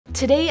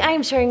Today I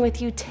am sharing with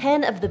you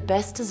 10 of the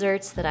best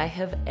desserts that I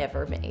have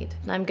ever made.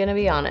 And I'm gonna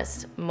be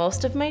honest,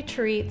 most of my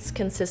treats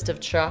consist of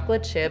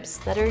chocolate chips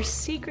that are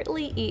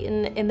secretly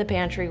eaten in the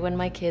pantry when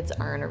my kids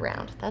aren't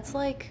around. That's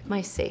like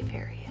my safe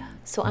area.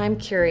 So I'm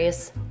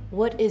curious,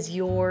 what is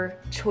your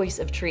choice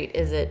of treat?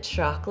 Is it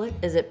chocolate?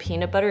 Is it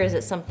peanut butter? Is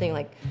it something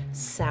like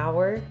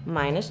sour?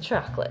 Mine is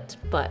chocolate,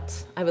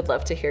 but I would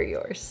love to hear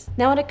yours.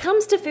 Now when it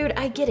comes to food,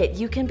 I get it.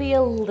 You can be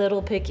a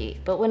little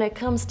picky, but when it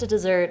comes to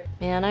dessert,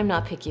 man, I'm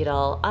not picky at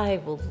all. I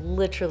will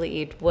literally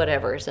eat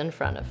whatever's in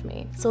front of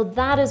me. So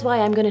that is why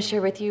I'm gonna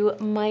share with you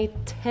my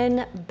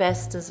 10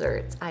 best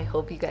desserts. I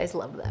hope you guys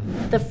love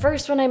them. The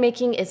first one I'm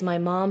making is my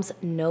mom's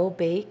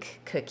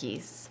no-bake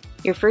cookies.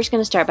 You're first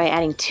gonna start by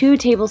adding 2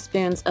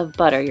 tablespoons of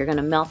butter. You're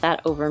gonna melt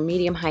that over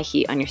medium-high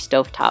heat on your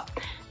stovetop.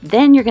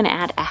 Then you're gonna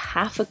add a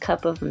 1/2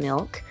 cup of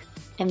milk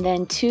and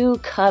then 2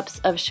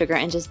 cups of sugar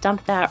and just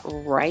dump that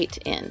right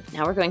in.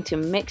 Now we're going to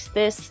mix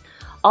this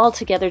all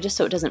together just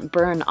so it doesn't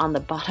burn on the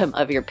bottom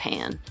of your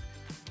pan.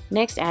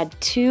 Next, add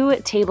 2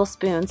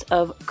 tablespoons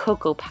of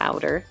cocoa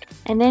powder,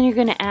 and then you're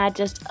gonna add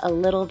just a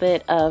little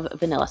bit of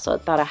vanilla. So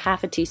it's about a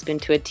 1/2 teaspoon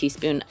to a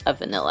teaspoon of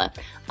vanilla.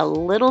 A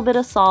little bit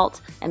of salt,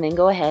 and then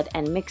go ahead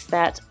and mix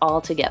that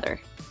all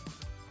together.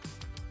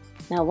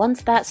 Now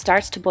once that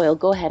starts to boil,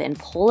 go ahead and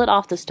pull it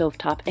off the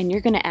stovetop, and you're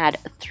gonna add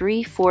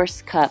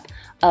 3/4 cup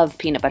of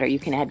peanut butter. You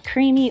can add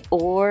creamy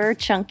or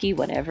chunky,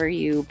 whatever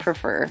you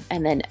prefer,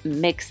 and then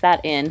mix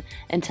that in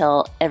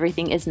until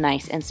everything is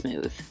nice and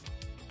smooth.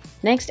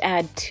 Next,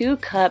 add 2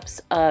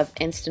 cups of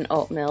instant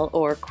oatmeal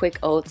or quick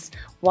oats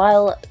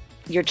while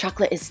your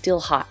chocolate is still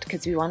hot,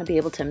 because we want to be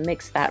able to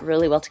mix that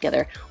really well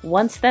together.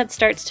 Once that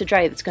starts to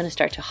dry, it's going to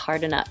start to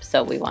harden up,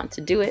 so we want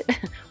to do it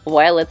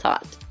while it's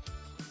hot.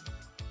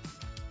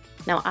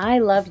 Now I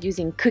love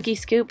using cookie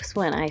scoops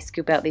when I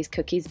scoop out these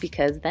cookies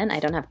because then I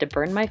don't have to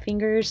burn my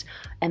fingers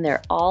and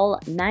they're all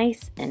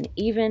nice and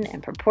even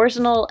and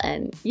proportional,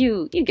 and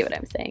you get what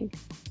I'm saying.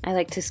 I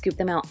like to scoop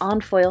them out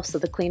on foil so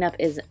the cleanup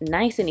is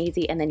nice and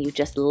easy, and then you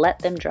just let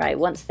them dry.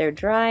 Once they're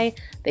dry,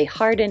 they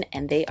harden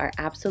and they are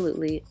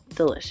absolutely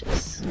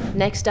delicious.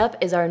 Next up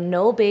is our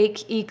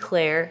no-bake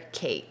Eclair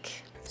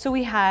cake. So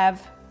we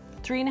have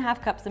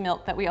 3.5 cups of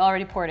milk that we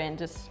already poured in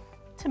just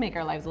to make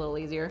our lives a little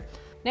easier.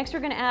 Next,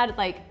 we're gonna add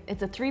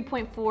it's a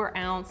 3.4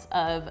 ounce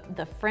of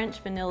the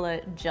French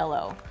vanilla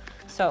jello.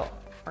 So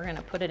we're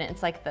gonna put it in,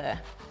 it's like the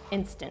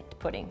instant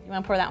pudding. You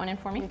wanna pour that one in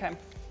for me? Okay.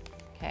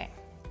 Okay,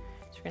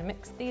 so we're gonna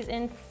mix these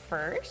in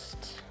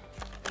first.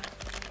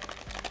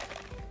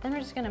 Then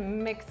we're just gonna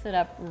mix it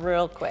up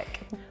real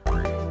quick.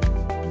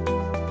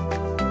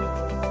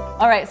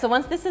 All right, so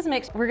once this is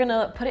mixed, we're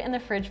gonna put it in the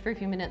fridge for a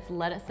few minutes,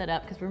 let it set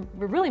up, because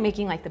we're really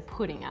making like the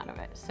pudding out of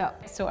it.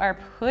 So our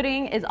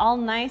pudding is all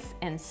nice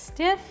and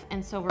stiff,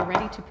 and so we're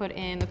ready to put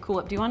in the Cool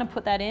Whip. Do you wanna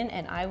put that in,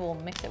 and I will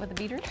mix it with the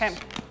beater? Okay,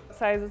 what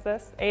size is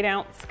this?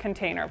 8-ounce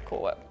container of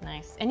Cool Whip.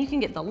 Nice, and you can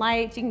get the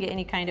light, you can get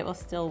any kind, it will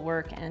still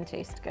work and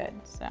taste good,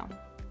 so.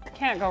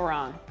 Can't go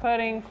wrong.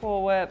 Pudding,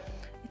 Cool Whip.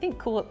 I think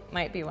Cool Whip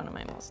might be one of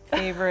my most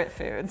favorite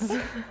foods.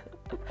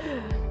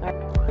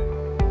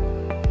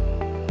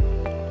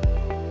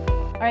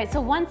 All right,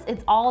 so once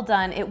it's all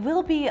done, it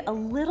will be a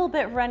little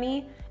bit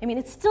runny. I mean,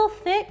 it's still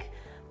thick,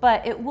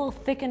 but it will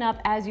thicken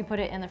up as you put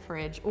it in the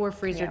fridge or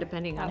freezer,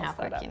 depending on how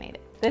quick you need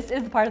it. This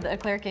is the part of the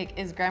Eclair cake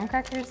is graham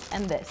crackers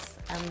and this,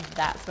 and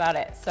that's about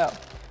it. So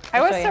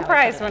I was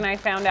surprised when I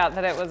found out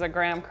that it was a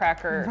graham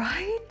cracker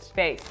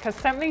base, because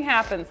something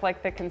happens,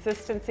 like the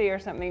consistency or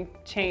something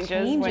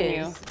changes when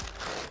you.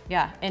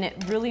 Yeah, and it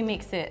really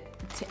makes it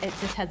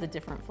just has a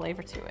different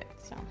flavor to it.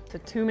 So it's a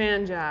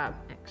 2-man job.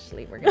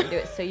 Actually, we're gonna do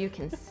it so you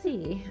can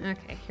see.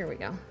 Okay, here we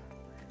go.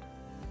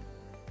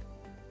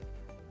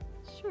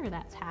 Sure,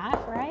 that's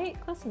half, right?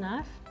 Close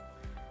enough.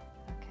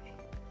 Okay,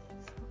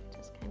 so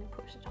just kind of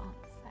push it on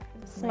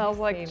the side. Smells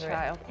like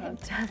childhood.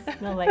 It does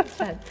smell like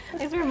childhood.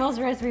 These are most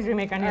recipes we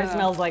make on here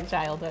smells like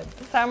childhood.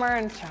 Summer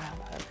and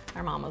childhood.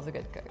 Our mom was a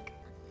good cook.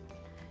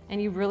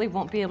 And you really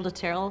won't be able to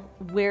tell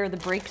where the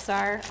breaks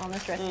are on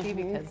this recipe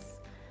because,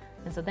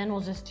 and so then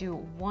we'll just do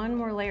one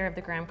more layer of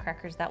the graham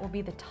crackers. That will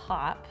be the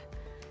top.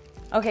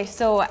 Okay,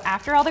 so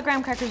after all the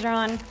graham crackers are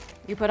on,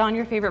 you put on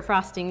your favorite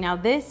frosting. Now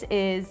this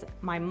is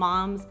my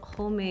mom's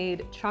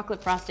homemade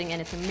chocolate frosting and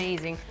it's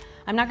amazing.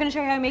 I'm not gonna show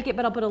you how I make it,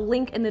 but I'll put a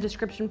link in the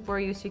description for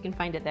you so you can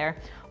find it there.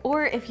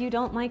 Or if you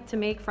don't like to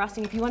make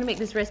frosting, if you wanna make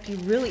this recipe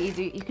really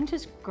easy, you can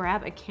just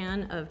grab a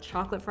can of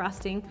chocolate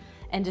frosting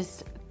and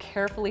just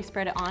carefully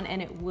spread it on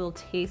and it will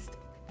taste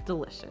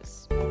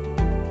delicious.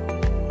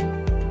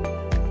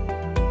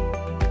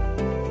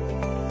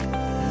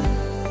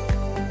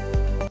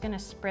 Gonna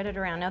spread it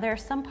around. Now there are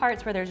some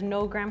parts where there's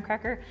no graham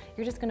cracker.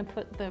 You're just gonna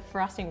put the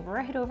frosting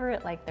right over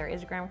it like there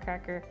is graham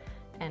cracker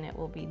and it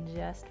will be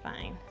just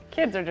fine.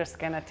 Kids are just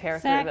gonna tear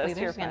through this.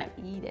 They're just gonna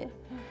eat it.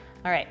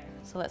 All right,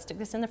 so let's stick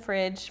this in the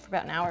fridge for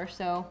about an hour or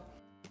so.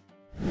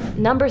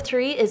 Number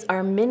 3 is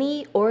our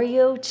mini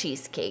Oreo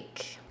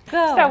cheesecake.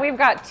 Go. So we've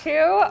got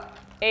 2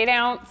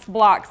 8-ounce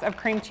blocks of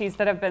cream cheese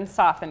that have been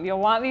softened. You'll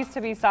want these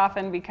to be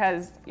softened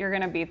because you're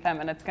gonna beat them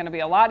and it's gonna be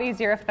a lot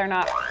easier if they're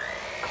not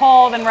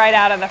cold and right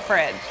out of the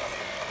fridge.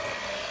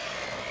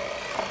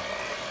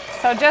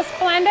 So just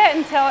blend it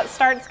until it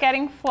starts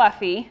getting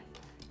fluffy.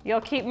 You'll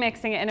keep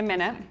mixing it in a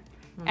minute.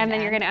 And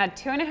then you're gonna add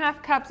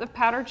 2.5 cups of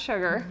powdered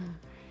sugar.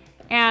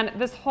 And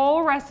this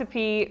whole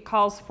recipe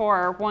calls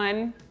for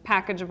 1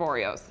 package of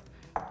Oreos.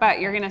 But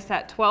you're gonna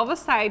set 12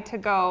 aside to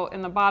go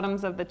in the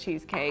bottoms of the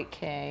cheesecake.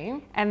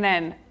 Okay. And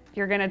then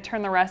you're gonna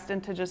turn the rest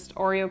into just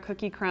Oreo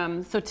cookie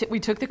crumbs. So we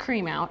took the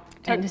cream out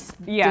and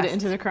just did it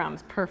into the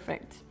crumbs.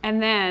 Perfect.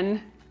 And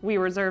then we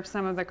reserve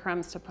some of the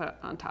crumbs to put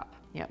on top.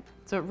 Yep.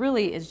 So it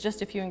really is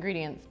just a few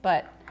ingredients,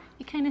 but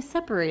you kind of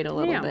separate a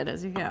little bit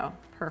as you go.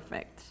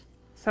 Perfect.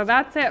 So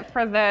that's it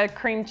for the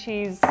cream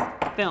cheese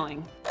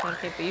filling.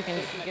 Okay, but you can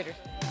get her.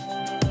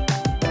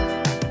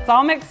 It's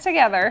all mixed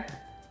together.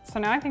 So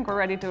now I think we're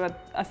ready to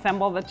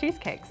assemble the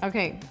cheesecakes.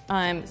 Okay,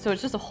 so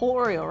it's just a whole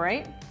Oreo,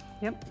 right?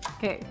 Yep.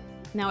 Okay,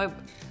 now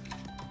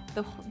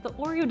the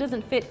Oreo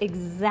doesn't fit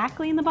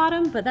exactly in the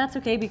bottom, but that's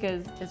okay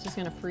because it's just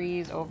gonna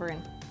freeze over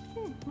and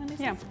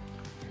yeah.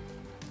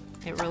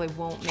 It really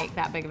won't make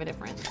that big of a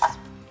difference.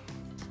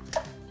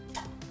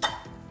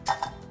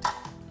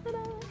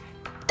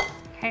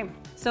 Okay.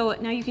 So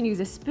now you can use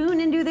a spoon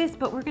and do this,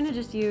 but we're gonna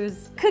just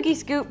use cookie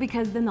scoop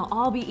because then they'll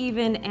all be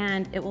even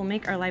and it will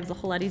make our lives a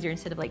whole lot easier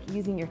instead of like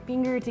using your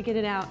finger to get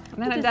it out.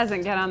 And then it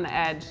doesn't get on the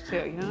edge too.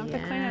 You don't have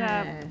to clean it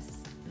up.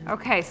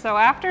 Okay, so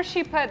after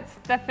she puts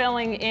the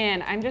filling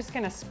in, I'm just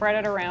gonna spread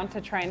it around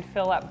to try and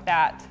fill up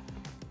that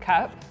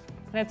cup.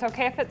 And it's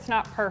okay if it's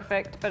not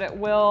perfect, but it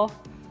will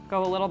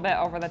go a little bit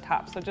over the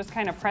top. So just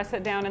kind of press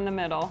it down in the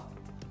middle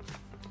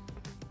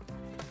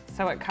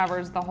so it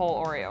covers the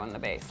whole Oreo in the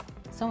base.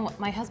 So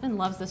my husband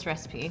loves this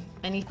recipe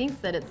and he thinks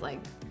that it's like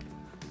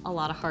a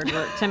lot of hard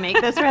work to make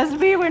this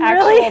recipe when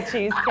really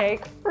actual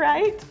cheesecake,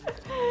 right?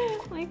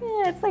 Like,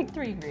 yeah, it's like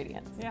 3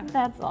 ingredients. Yeah,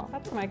 that's all.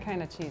 That's my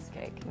kind of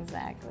cheesecake.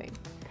 Exactly.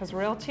 Because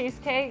real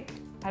cheesecake,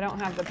 I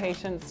don't have the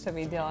patience to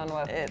be dealing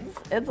with.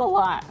 It's a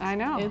lot. I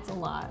know. It's a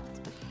lot.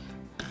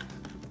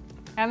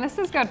 And this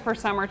is good for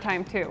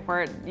summertime too,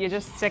 where you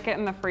just stick it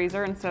in the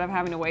freezer instead of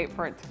having to wait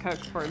for it to cook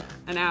for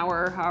an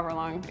hour, however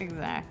long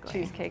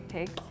cheesecake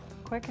takes.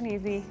 Quick and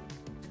easy.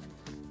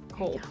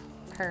 Cold.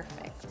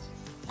 Perfect.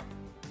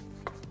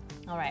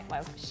 All right,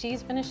 while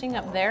she's finishing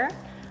up there,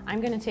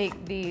 I'm gonna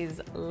take these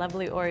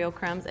lovely Oreo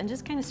crumbs and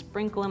just kind of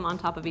sprinkle them on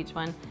top of each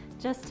one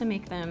just to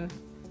make them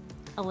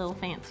a little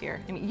fancier.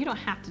 I mean, you don't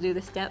have to do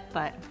this step,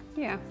 but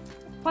yeah.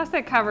 Plus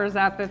it covers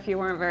up if you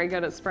weren't very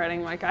good at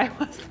spreading like I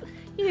was.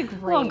 You did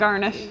great. Little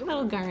garnish.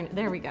 Little garnish.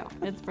 There we go.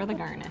 It's for the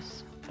garnish.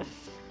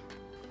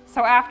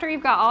 So after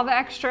you've got all the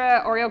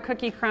extra Oreo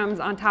cookie crumbs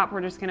on top,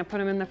 we're just gonna put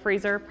them in the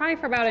freezer, probably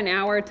for about an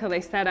hour till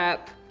they set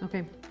up.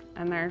 Okay.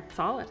 And they're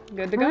solid,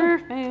 good to go.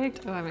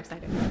 Perfect. Oh, I'm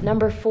excited.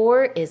 Number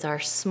 4 is our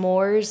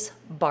s'mores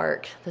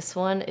bark. This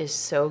one is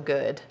so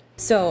good.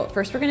 So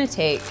first we're gonna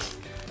take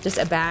just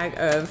a bag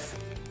of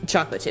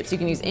chocolate chips. You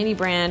can use any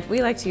brand.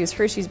 We like to use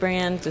Hershey's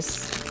brand.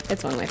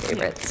 It's one of my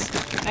favorites.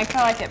 I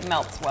feel like it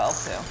melts well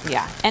too.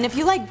 Yeah, and if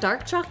you like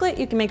dark chocolate,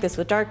 you can make this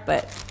with dark,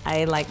 but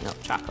I like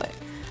milk chocolate.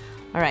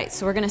 All right,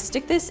 so we're gonna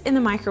stick this in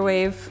the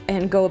microwave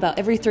and go about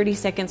every 30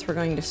 seconds. We're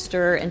going to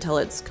stir until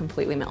it's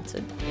completely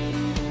melted.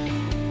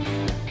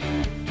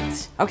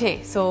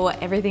 Okay, so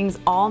everything's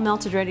all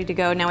melted, ready to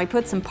go. Now I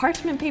put some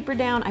parchment paper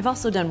down. I've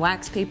also done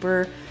wax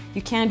paper.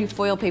 You can do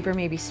foil paper,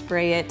 maybe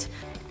spray it.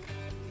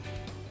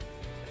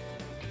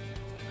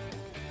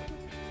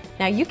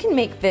 Now you can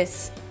make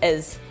this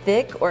as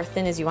thick or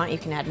thin as you want. You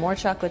can add more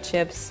chocolate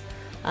chips,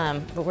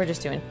 but we're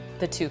just doing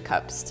the 2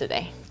 cups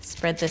today.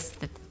 Spread this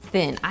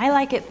thin. I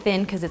like it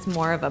thin because it's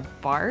more of a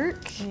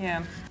bark.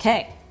 Yeah.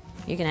 Okay,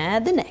 you can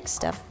add the next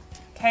stuff.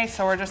 Okay,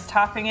 so we're just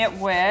topping it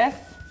with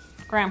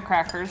graham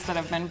crackers that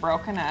have been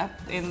broken up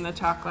in the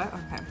chocolate.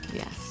 Okay.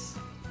 Yes.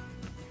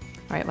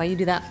 All right, while you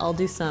do that, I'll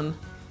do some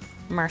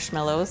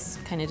marshmallows.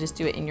 Kind of just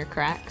do it in your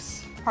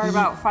cracks. Part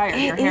about fire,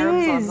 your hair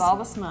absorbs all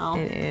the smell.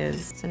 It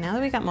is. So now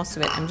that we got most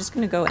of it, I'm just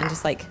gonna go and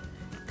just like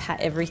pat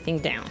everything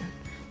down,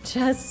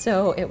 just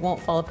so it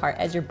won't fall apart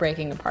as you're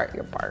breaking apart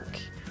your bark.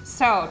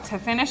 So to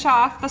finish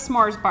off the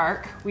s'mores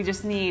bark, we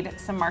just need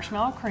some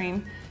marshmallow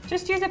cream.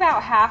 Just use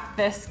about half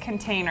this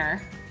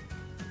container,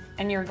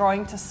 and you're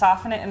going to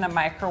soften it in the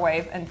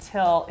microwave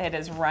until it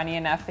is runny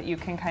enough that you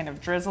can kind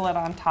of drizzle it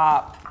on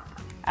top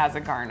as a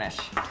garnish.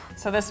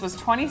 So this was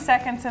 20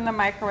 seconds in the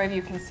microwave.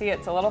 You can see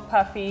it's a little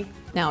puffy.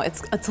 Now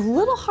it's a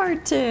little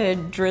hard to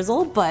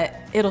drizzle, but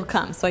it'll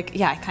come. So I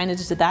kind of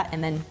just did that,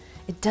 and then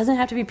it doesn't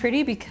have to be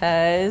pretty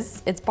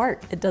because it's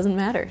bark. It doesn't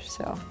matter.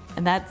 So,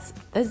 and that's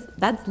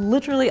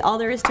literally all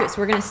there is to it.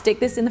 So we're gonna stick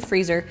this in the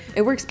freezer.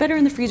 It works better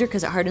in the freezer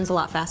because it hardens a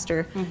lot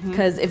faster.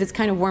 Because if it's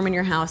kind of warm in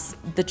your house,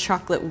 the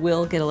chocolate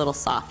will get a little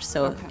soft.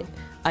 So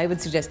I would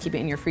suggest keep it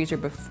in your freezer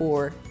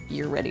before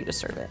you're ready to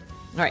serve it.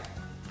 All right.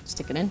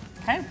 Stick it in.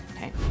 Okay.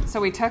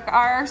 So we took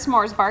our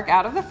s'mores bark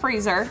out of the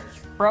freezer,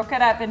 broke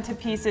it up into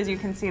pieces. You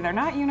can see they're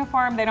not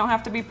uniform. They don't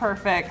have to be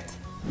perfect.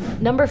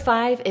 Number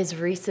 5 is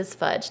Reese's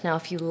Fudge. Now,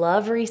 if you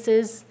love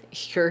Reese's,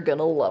 you're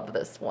gonna love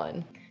this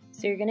one.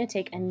 So you're gonna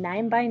take a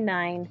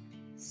 9x9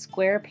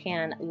 square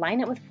pan, line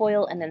it with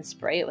foil, and then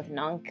spray it with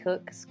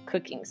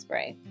cooking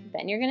spray.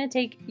 Then you're gonna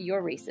take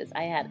your Reese's.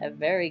 I had a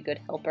very good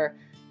helper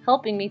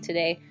helping me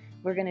today.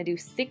 We're gonna do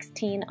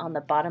 16 on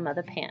the bottom of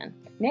the pan.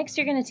 Next,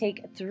 you're gonna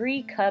take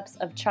 3 cups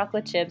of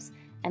chocolate chips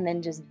and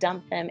then just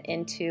dump them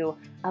into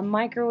a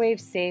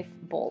microwave-safe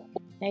bowl.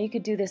 Now you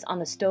could do this on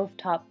the stove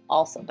top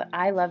also, but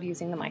I love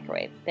using the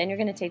microwave. Then you're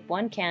gonna take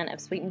 1 can of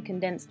sweetened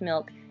condensed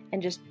milk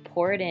and just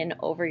pour it in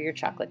over your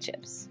chocolate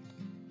chips.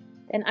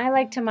 Then I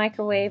like to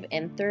microwave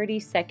in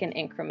 30-second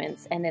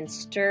increments and then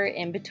stir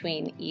in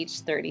between each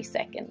 30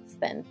 seconds.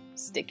 Then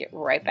stick it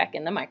right back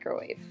in the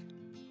microwave.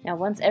 Now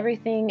once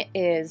everything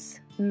is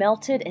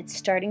melted, it's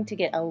starting to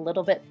get a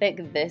little bit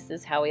thick. This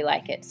is how we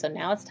like it. So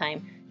now it's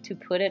time to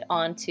put it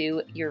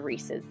onto your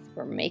Reese's.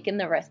 We're making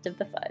the rest of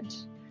the fudge.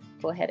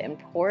 Go ahead and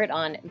pour it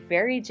on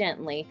very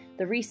gently.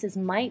 The Reese's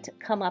might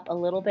come up a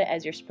little bit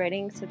as you're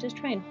spreading, so just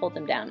try and hold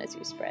them down as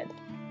you spread.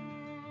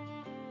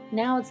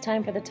 Now it's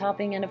time for the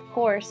topping, and of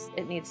course,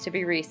 it needs to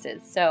be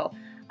Reese's. So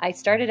I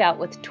started out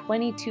with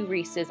 22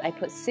 Reese's. I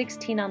put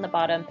 16 on the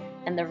bottom,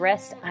 and the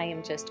rest I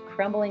am just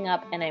crumbling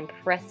up and I'm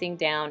pressing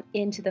down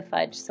into the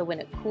fudge. So when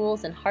it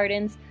cools and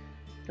hardens,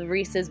 the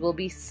Reese's will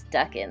be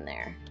stuck in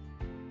there.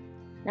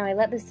 Now I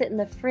let this sit in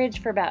the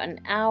fridge for about an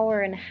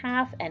hour and a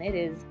half, and it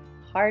is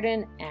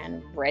hardened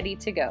and ready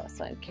to go.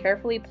 So I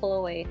carefully pull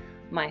away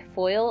my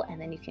foil,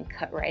 and then you can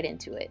cut right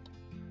into it.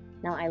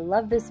 Now I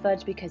love this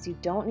fudge because you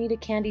don't need a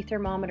candy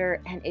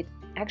thermometer, and it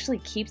actually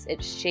keeps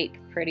its shape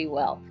pretty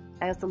well.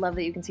 I also love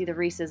that you can see the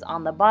Reese's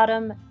on the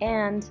bottom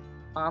and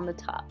on the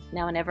top.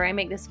 Now whenever I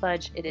make this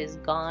fudge, it is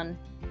gone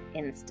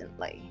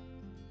instantly.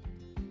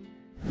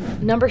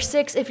 Number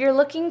 6, if you're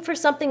looking for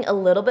something a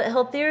little bit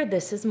healthier,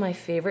 this is my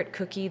favorite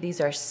cookie.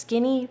 These are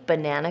skinny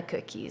banana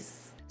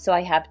cookies. So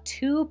I have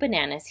 2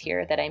 bananas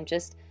here that I'm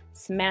just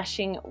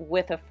smashing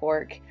with a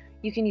fork.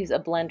 You can use a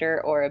blender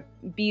or a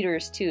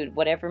beaters too,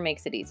 whatever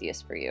makes it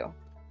easiest for you.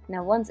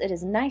 Now once it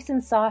is nice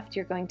and soft,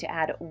 you're going to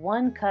add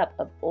 1 cup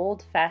of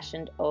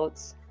old-fashioned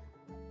oats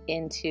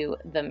into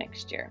the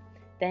mixture.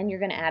 Then you're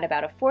going to add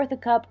about 1/4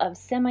 cup of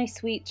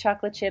semi-sweet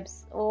chocolate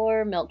chips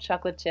or milk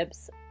chocolate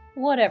chips,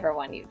 whatever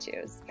one you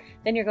choose.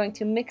 Then you're going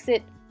to mix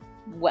it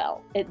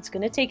well. It's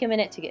going to take a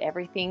minute to get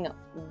everything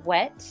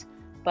wet,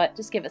 but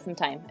just give it some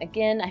time.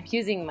 Again, I'm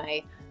using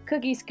my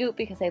cookie scoop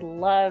because I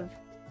love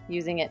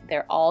using it.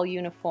 They're all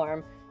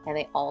uniform and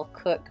they all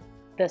cook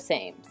the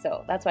same.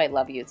 So that's why I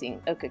love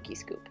using a cookie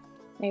scoop.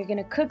 Now you're going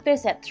to cook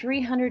this at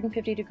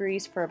 350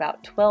 degrees for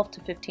about 12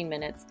 to 15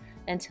 minutes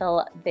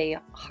until they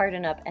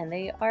harden up and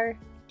they are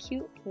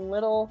cute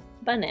little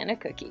banana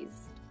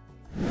cookies.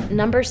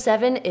 Number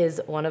 7 is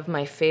one of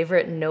my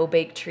favorite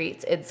no-bake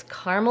treats. It's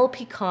caramel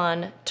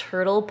pecan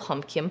turtle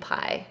pumpkin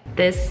pie.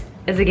 This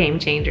is a game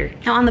changer.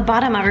 Now on the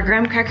bottom of our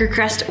graham cracker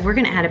crust, we're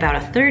gonna add about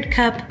 1/3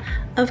 cup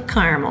of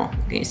caramel.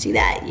 Can you see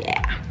that?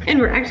 Yeah. And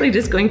we're actually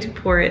just going to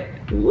pour it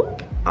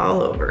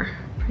all over,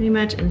 pretty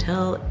much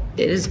until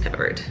it is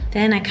covered.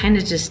 Then I kind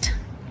of just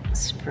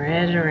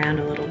spread it around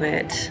a little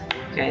bit.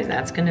 Guys,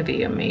 that's gonna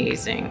be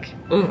amazing.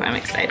 Ooh, I'm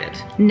excited.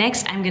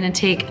 Next, I'm gonna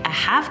take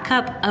 1/2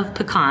 cup of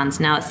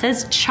pecans. Now it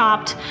says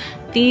chopped.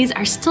 These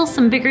are still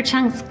some bigger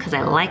chunks because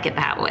I like it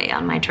that way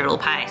on my turtle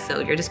pie.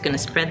 So you're just gonna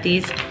spread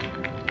these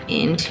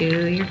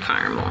into your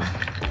caramel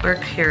or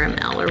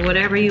caramel or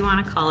whatever you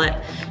wanna call it.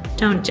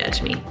 Don't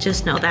judge me,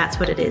 just know that's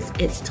what it is.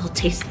 It still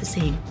tastes the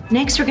same.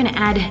 Next, we're gonna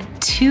add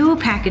 2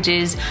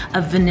 packages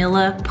of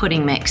vanilla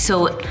pudding mix.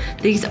 So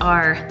these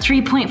are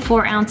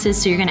 3.4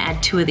 ounces, so you're gonna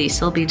add 2 of these.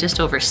 So it'll be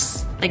just over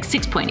like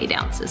 6.8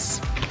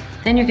 ounces.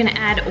 Then you're gonna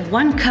add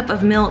 1 cup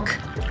of milk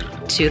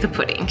to the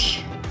pudding.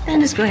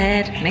 Then just go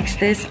ahead, mix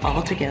this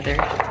all together.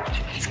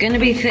 It's gonna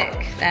be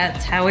thick,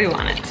 that's how we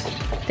want it.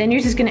 Then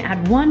you're just gonna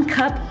add 1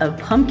 cup of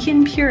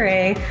pumpkin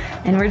puree,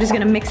 and we're just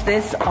gonna mix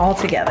this all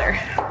together.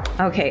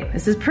 Okay,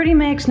 this is pretty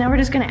mixed. Now we're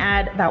just gonna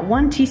add about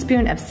 1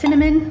 teaspoon of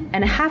cinnamon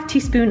and 1/2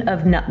 teaspoon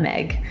of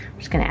nutmeg. We're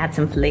just gonna add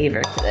some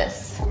flavor to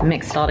this.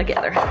 Mix it all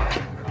together.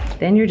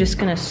 Then you're just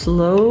gonna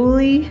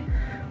slowly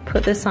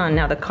put this on.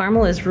 Now the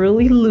caramel is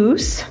really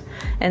loose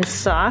and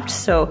soft,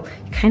 so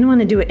you kinda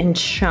wanna do it in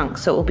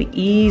chunks so it will be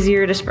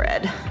easier to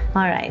spread.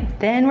 All right,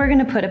 then we're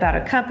gonna put about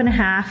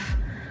 1.5 cups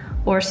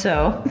or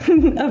so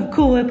of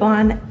Cool Whip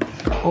on,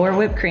 or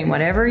whipped cream,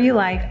 whatever you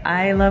like.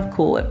 I love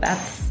Cool Whip,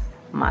 that's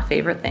my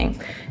favorite thing.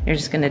 You're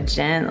just gonna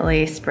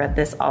gently spread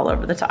this all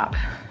over the top.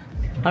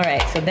 All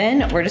right, so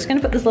then we're just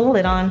gonna put this little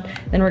lid on,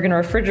 then we're gonna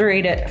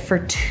refrigerate it for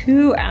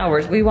 2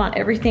 hours. We want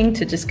everything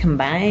to just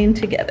combine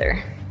together.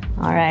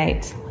 All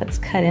right, let's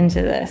cut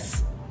into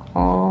this.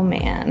 Oh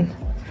man,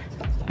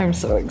 I'm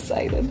so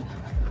excited.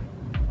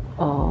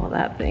 Oh,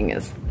 that thing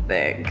is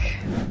thick.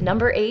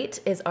 Number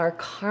 8 is our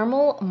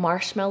caramel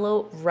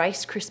marshmallow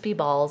Rice Krispie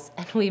balls,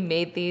 and we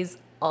made these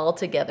all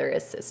together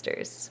as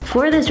sisters.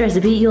 For this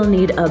recipe, you'll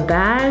need a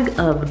bag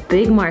of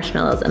big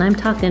marshmallows, and I'm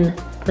talking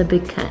the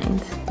big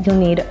kind. You'll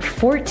need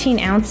 14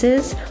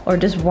 ounces or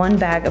just 1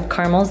 bag of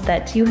caramels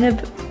that you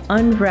have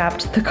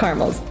unwrapped the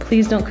caramels.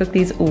 Please don't cook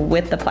these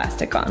with the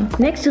plastic on.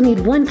 Next, you'll need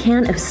 1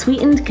 can of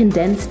sweetened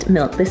condensed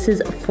milk. This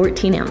is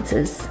 14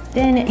 ounces.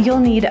 Then you'll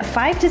need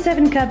 5 to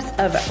 7 cups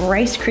of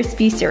Rice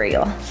Krispie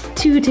cereal,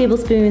 2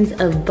 tablespoons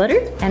of butter,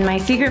 and my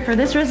secret for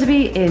this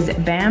recipe is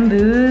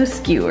bamboo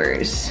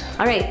skewers.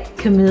 All right,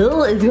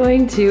 Camille is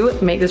going to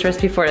make this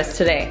recipe for us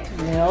today.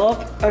 Nope.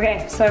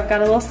 Okay, so I've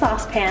got a little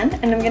saucepan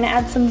and I'm gonna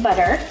add some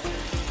butter.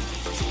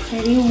 It's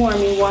pretty warm.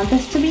 You want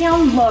this to be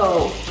on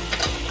low.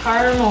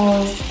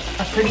 Caramels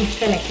are pretty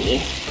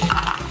finicky.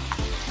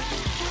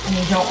 And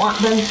you don't want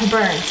them to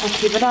burn, so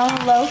keep it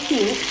on low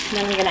heat.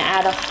 Then I'm gonna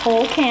add a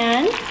whole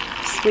can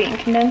of sweetened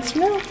condensed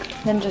milk.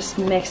 Then just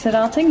mix it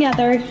all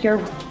together.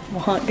 You're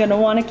gonna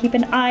wanna keep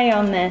an eye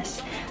on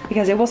this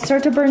because it will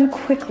start to burn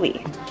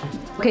quickly.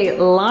 Okay,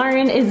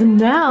 Lauren is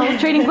now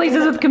trading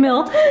places with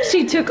Camille.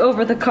 She took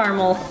over the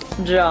caramel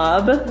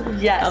job.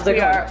 Yes,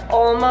 we are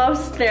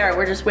almost there.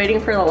 We're just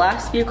waiting for the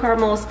last few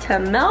caramels to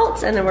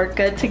melt and then we're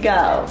good to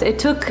go. It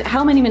took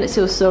how many minutes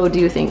or so do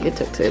you think it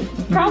took to?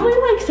 Probably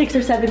like 6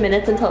 or 7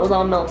 minutes until it was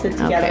all melted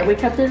together. Okay. We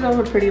kept it on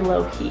a pretty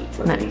low heat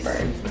so it didn't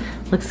burn.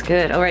 Looks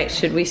good. All right,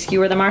 should we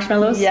skewer the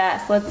marshmallows?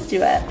 Yes, let's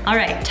do it. All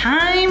right,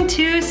 time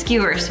to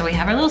skewer. So we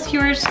have our little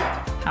skewers,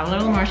 have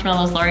little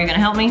marshmallows. Laura, you gonna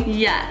help me?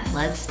 Yes.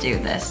 Let's do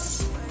this.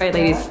 All right,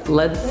 ladies,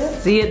 let's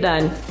see it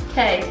done.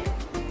 Okay.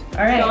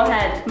 All right. Go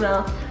ahead,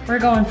 Mel. We're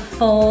going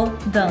full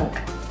dunk.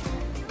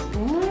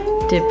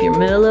 Dip your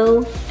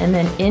Milo and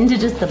then into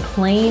just the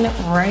plain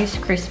Rice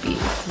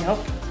Krispies. Nope.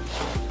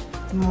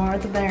 The more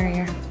the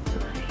merrier.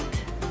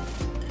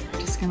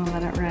 Just gonna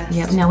let it rest.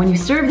 Yep, now when you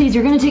serve these,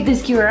 you're gonna take the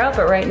skewer out,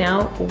 but right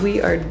now we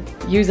are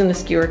using the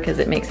skewer because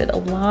it makes it a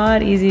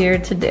lot easier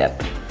to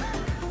dip.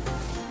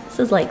 This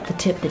is like the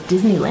tip that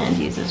Disneyland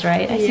uses,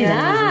 right? I see them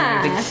using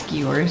their big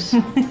skewers.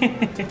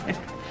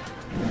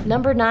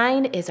 Number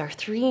 9 is our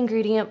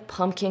 3-ingredient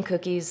pumpkin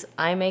cookies.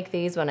 I make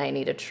these when I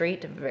need a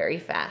treat very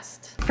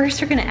fast.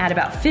 First, we're gonna add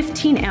about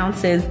 15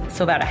 ounces,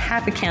 so about a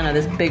half a can of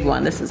this big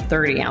one. This is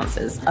 30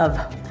 ounces of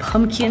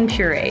pumpkin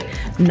puree.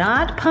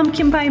 Not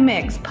pumpkin pie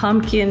mix,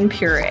 pumpkin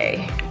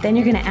puree. Then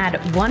you're gonna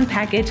add 1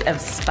 package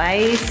of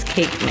spice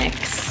cake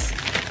mix.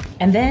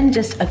 And then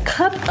just a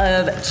cup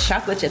of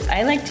chocolate chips.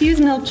 I like to use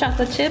milk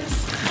chocolate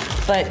chips,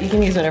 but you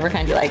can use whatever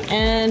kind you like.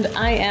 And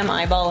I am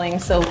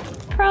eyeballing, so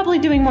probably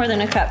doing more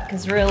than a cup,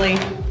 because really,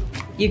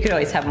 you could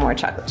always have more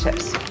chocolate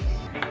chips.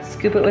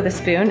 Scoop it with a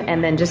spoon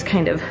and then just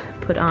kind of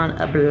put on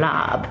a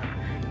blob,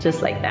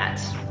 just like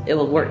that. It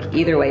will work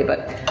either way,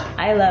 but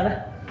I love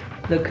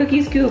the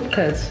cookie scoop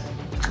because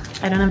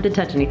I don't have to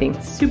touch anything,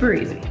 super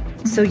easy.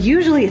 So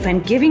usually if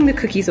I'm giving the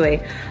cookies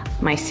away,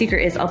 my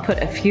secret is I'll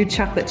put a few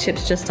chocolate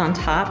chips just on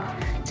top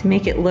to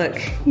make it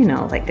look, you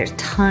know, like there's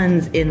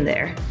tons in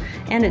there.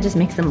 And it just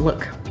makes them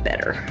look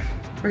better.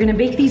 We're gonna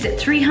bake these at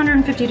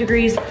 350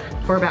 degrees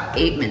for about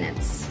 8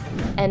 minutes.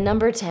 And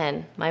number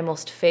 10, my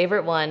most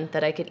favorite one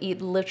that I could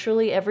eat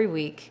literally every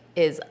week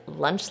is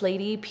Lunch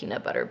Lady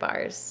peanut butter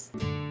bars.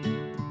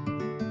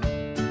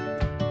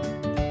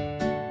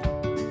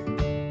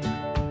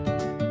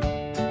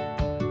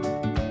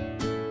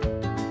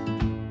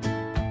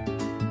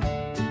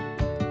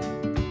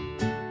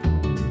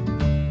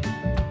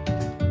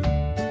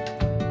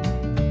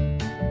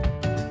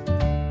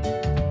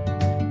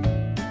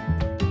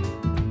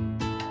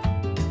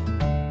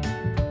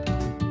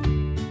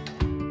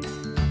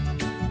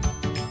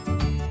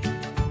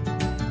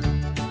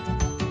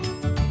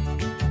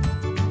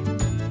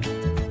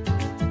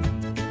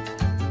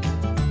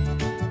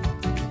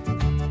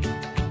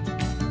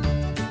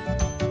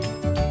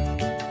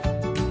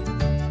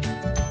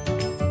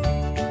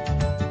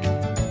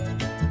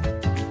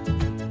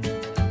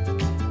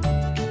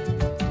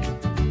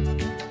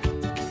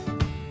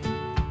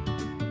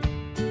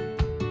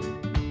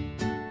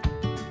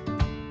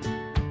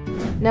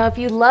 Now, if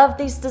you love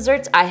these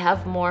desserts, I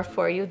have more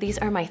for you. These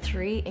are my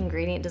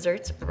 3-ingredient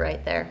desserts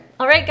right there.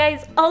 All right,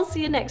 guys, I'll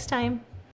see you next time.